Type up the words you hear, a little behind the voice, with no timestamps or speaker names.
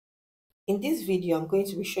In this video, I'm going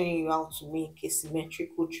to be showing you how to make a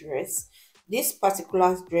symmetrical dress. This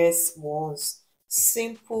particular dress was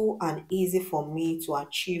simple and easy for me to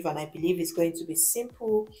achieve, and I believe it's going to be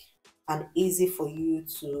simple and easy for you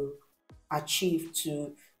to achieve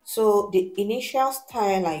too. So the initial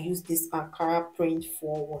style I used this Ankara print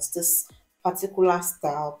for was this particular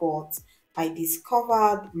style, but I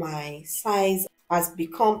discovered my size has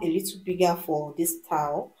become a little bigger for this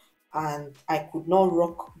style and I could not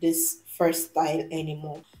rock this first style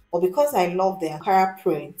anymore. But because I love the Ankara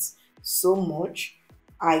print so much,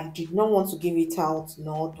 I did not want to give it out,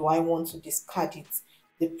 nor do I want to discard it.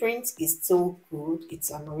 The print is still good,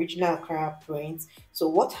 it's an original Ankara print. So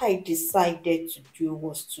what I decided to do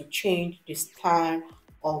was to change the style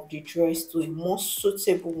of the dress to a more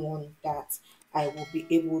suitable one that I will be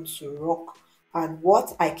able to rock. And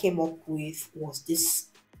what I came up with was this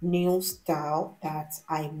new style that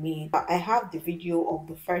I made. I have the video of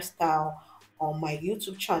the first style on my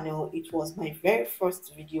YouTube channel. It was my very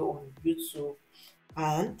first video on YouTube,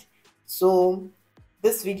 and so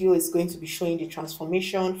this video is going to be showing the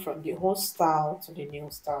transformation from the old style to the new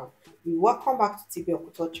style. Welcome back to TB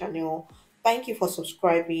Okuto channel. Thank you for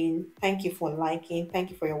subscribing, thank you for liking, thank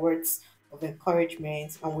you for your words of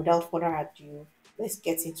encouragement, and without further ado, let's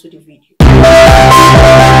get into the video.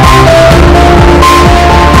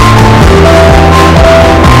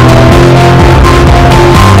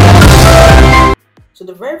 So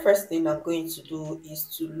the very first thing I'm going to do is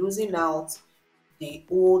to loosen out the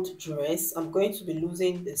old dress. I'm going to be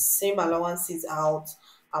losing the seam allowances out.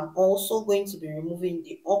 I'm also going to be removing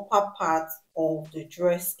the upper part of the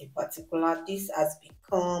dress in particular. This has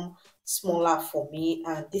become smaller for me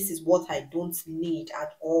and this is what I don't need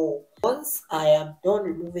at all. Once I am done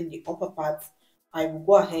removing the upper part, I will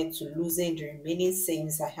go ahead to loosen the remaining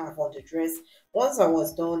seams I have on the dress. Once I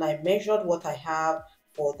was done, I measured what I have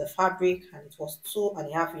for the fabric and it was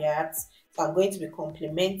 2.5 yards. So I'm going to be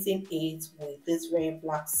complementing it with this very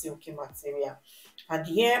black silky material. And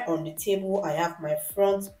here on the table, I have my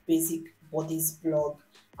front basic bodice blog.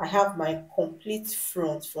 I have my complete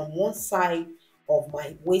front from one side of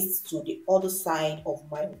my waist to the other side of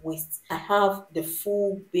my waist. I have the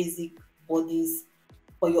full basic bodice.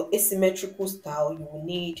 For your asymmetrical style, you will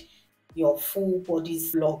need your full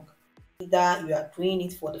bodice blog. Either you are doing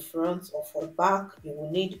it for the front or for the back, you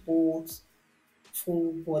will need both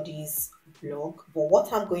full bodies blog. But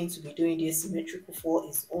what I'm going to be doing the asymmetrical for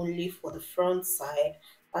is only for the front side.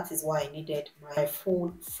 That is why I needed my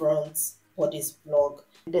full front bodies blog.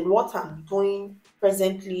 And then what I'm doing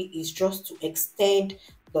presently is just to extend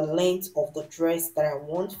the length of the dress that I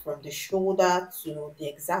want from the shoulder to the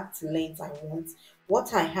exact length I want.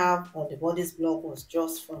 What I have on the bodice blog was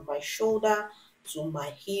just from my shoulder to my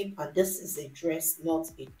hip, and this is a dress, not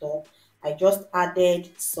a top. I just added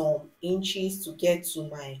some inches to get to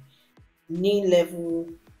my knee level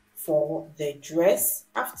for the dress.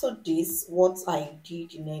 After this, what I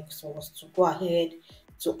did next was to go ahead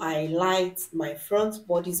to highlight my front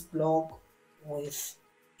bodice block with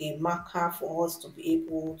a marker for us to be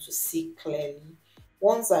able to see clearly.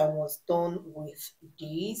 Once I was done with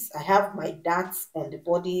this, I have my darts on the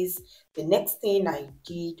bodies. The next thing I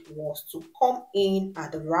did was to come in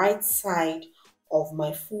at the right side of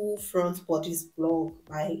my full front bodice block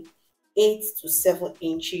by 8 to 7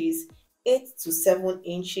 inches. 8 to 7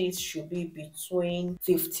 inches should be between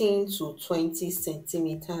 15 to 20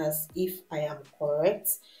 centimeters if I am correct.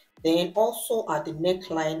 Then also at the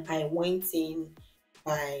neckline, I went in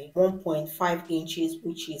by 1.5 inches,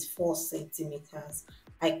 which is 4 centimeters.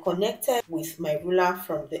 I connected with my ruler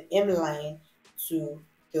from the M line to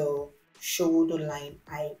the shoulder line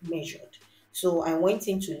I measured. So I went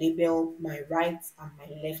in to label my right and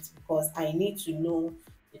my left because I need to know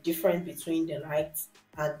the difference between the right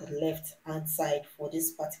and the left hand side for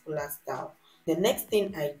this particular style. The next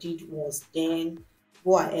thing I did was then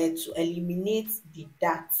go ahead to eliminate the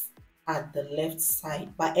dots at the left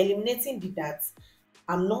side. By eliminating the dots,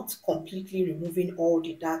 I'm not completely removing all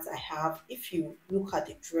the dots I have. If you look at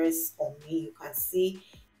the dress on me, you can see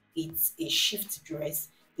it's a shift dress.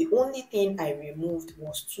 The only thing I removed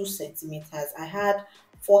was 2 centimeters. I had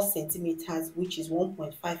 4 centimeters, which is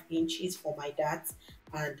 1.5 inches for my dots,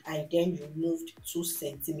 and I then removed 2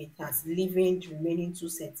 centimeters, leaving the remaining 2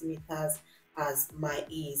 centimeters as my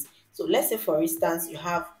ease. So let's say for instance you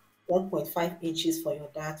have 1.5 inches for your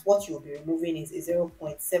dart. What you'll be removing is a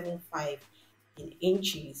 0.75 in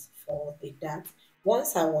inches for the dart.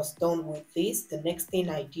 Once I was done with this, the next thing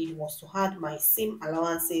I did was to add my seam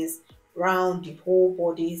allowances round the whole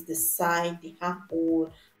bodies, the side, the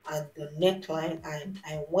armhole, and the neckline, and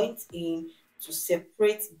I went in to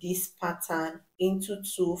separate this pattern into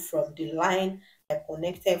two from the line I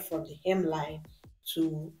connected from the hemline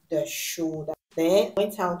to the shoulder. Then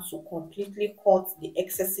went out to completely cut the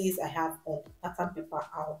excesses I have on the pattern paper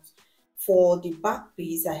out. For the back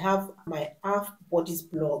piece, I have my half bodice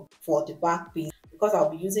block for the back piece because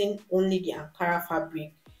I'll be using only the Ankara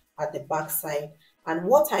fabric at the back side. And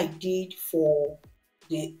what I did for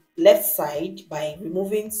the left side by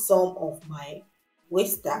removing some of my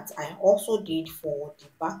waist that I also did for the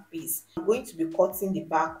back piece. I'm going to be cutting the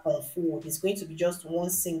back on fold. It's going to be just one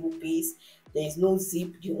single piece. There is no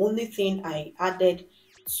zip. The only thing I added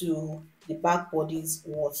to the back bodies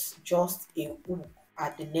was just a hook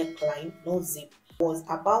at the neckline, no zip. I was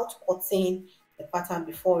about cutting the pattern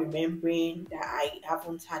before remembering that I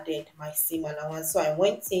haven't added my seam allowance. So I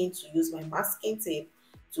went in to use my masking tape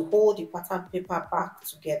to hold the pattern paper back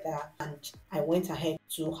together, and I went ahead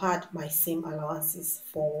to add my seam allowances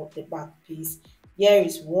for the back piece. Here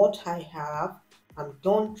is what I have. I'm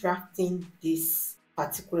done drafting this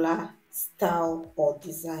particular style or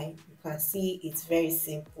design. You can see it's very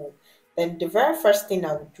simple. Then the very first thing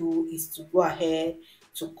I will do is to go ahead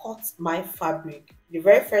to cut my fabric. The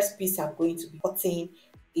very first piece I'm going to be cutting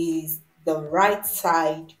is the right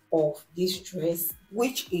side of this dress,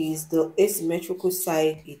 which is the asymmetrical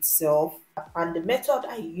side itself. And the method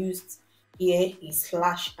I used here is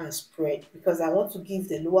slash and spread because I want to give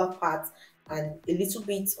the lower part and a little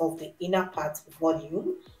bit of the inner part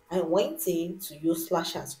volume. I went in to use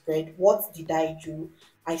slash and spread. What did I do?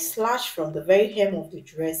 I slashed from the very hem of the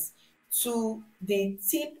dress to the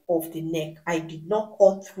tip of the neck. I did not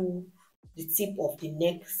cut through the tip of the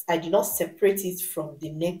neck. I did not separate it from the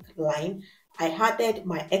neckline. I added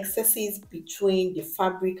my excesses between the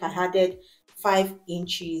fabric. I added 5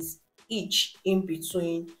 inches each in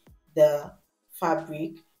between the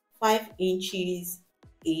fabric. 5 inches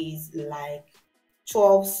is like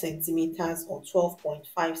 12 centimeters or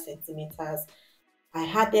 12.5 centimeters. I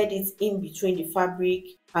added it in between the fabric.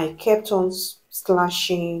 I kept on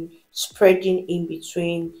slashing, spreading in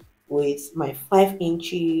between with my 5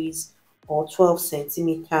 inches or 12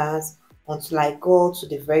 centimeters until I got to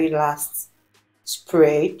the very last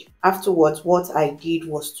spread. Afterwards, what I did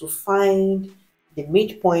was to find the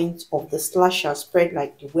midpoint of the slash and spread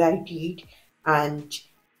like the way I did, and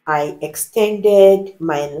I extended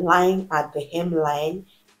my line at the hemline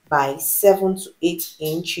by 7 to 8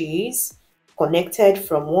 inches, connected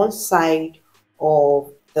from one side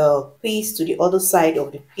of the piece to the other side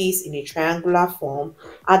of the piece in a triangular form,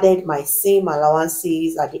 added my seam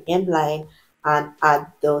allowances at the hemline and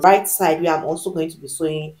at the right side where I'm also going to be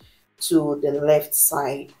sewing to the left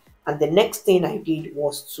side. And the next thing I did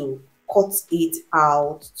was to cut it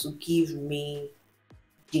out to give me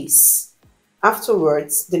this.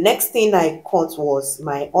 Afterwards, the next thing I cut was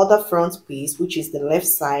my other front piece, which is the left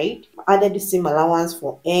side. I added the seam allowance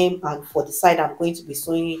for hem, and for the side I'm going to be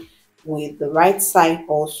sewing with the right side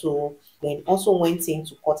also. Then also went in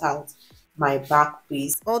to cut out my back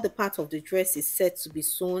piece. All the part of the dress is set to be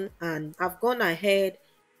sewn, and I've gone ahead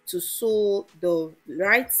to sew the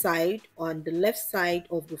right side and the left side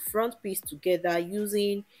of the front piece together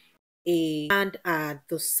using a band at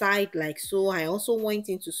the side like so. I also went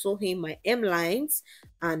in to sew in my hem lines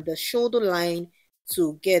and the shoulder line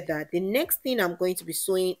together. The next thing I'm going to be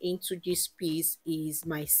sewing into this piece is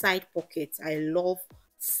my side pockets. I love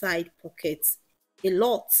side pockets a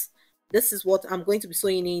lot. This is what I'm going to be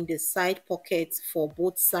sewing in the side pockets for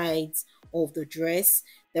both sides of the dress.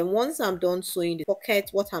 Then once I'm done sewing the pocket,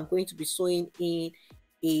 what I'm going to be sewing in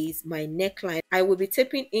is my neckline. I will be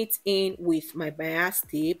taping it in with my bias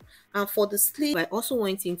tape. And for the sleeve, I also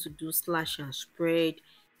went in to do slash and spread,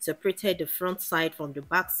 separated the front side from the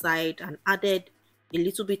back side and added a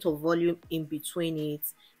little bit of volume in between it.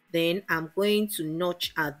 Then I'm going to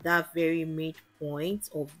notch at that very midpoint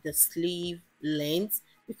of the sleeve length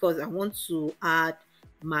because I want to add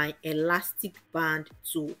my elastic band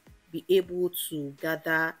to be able to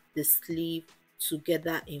gather the sleeve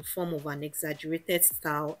together in form of an exaggerated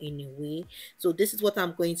style in a way. So this is what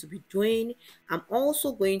I'm going to be doing. I'm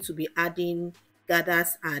also going to be adding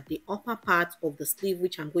gathers at the upper part of the sleeve,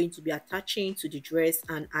 which I'm going to be attaching to the dress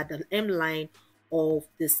and at the hemline of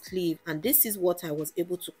the sleeve. And this is what I was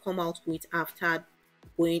able to come out with after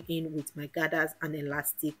going in with my gathers and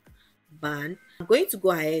elastic band. I'm going to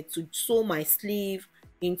go ahead to sew my sleeve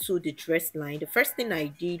into the dress line. The first thing I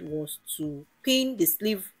did was to pin the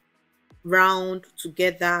sleeve round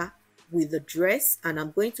together with the dress, and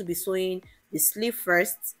I'm going to be sewing the sleeve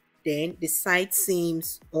first, then the side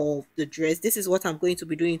seams of the dress. This is what I'm going to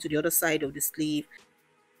be doing to the other side of the sleeve.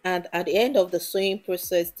 And at the end of the sewing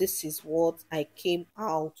process, this is what I came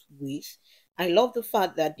out with. I love the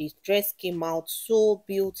fact that the dress came out so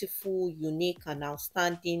beautiful, unique, and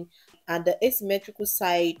outstanding, and the asymmetrical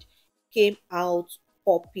side came out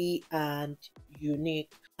poppy and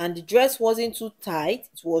unique. And the dress wasn't too tight,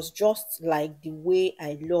 it was just like the way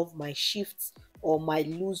I love my shifts or my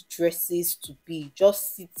loose dresses to be,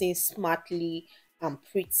 just sitting smartly and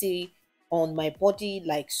pretty on my body,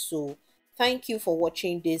 like so. Thank you for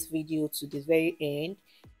watching this video to the very end.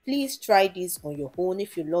 Please try this on your own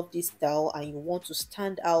if you love this style and you want to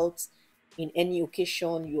stand out in any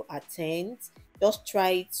occasion you attend. Just try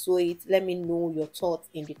it, sew it, let me know your thoughts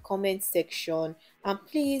in the comment section. And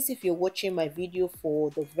please, if you're watching my video for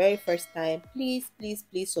the very first time, please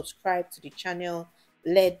subscribe to the channel.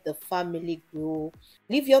 Let the family grow.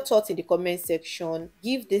 Leave your thoughts in the comment section.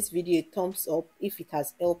 Give this video a thumbs up if it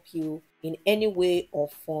has helped you in any way or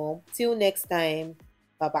form. Till next time,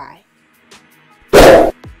 bye bye.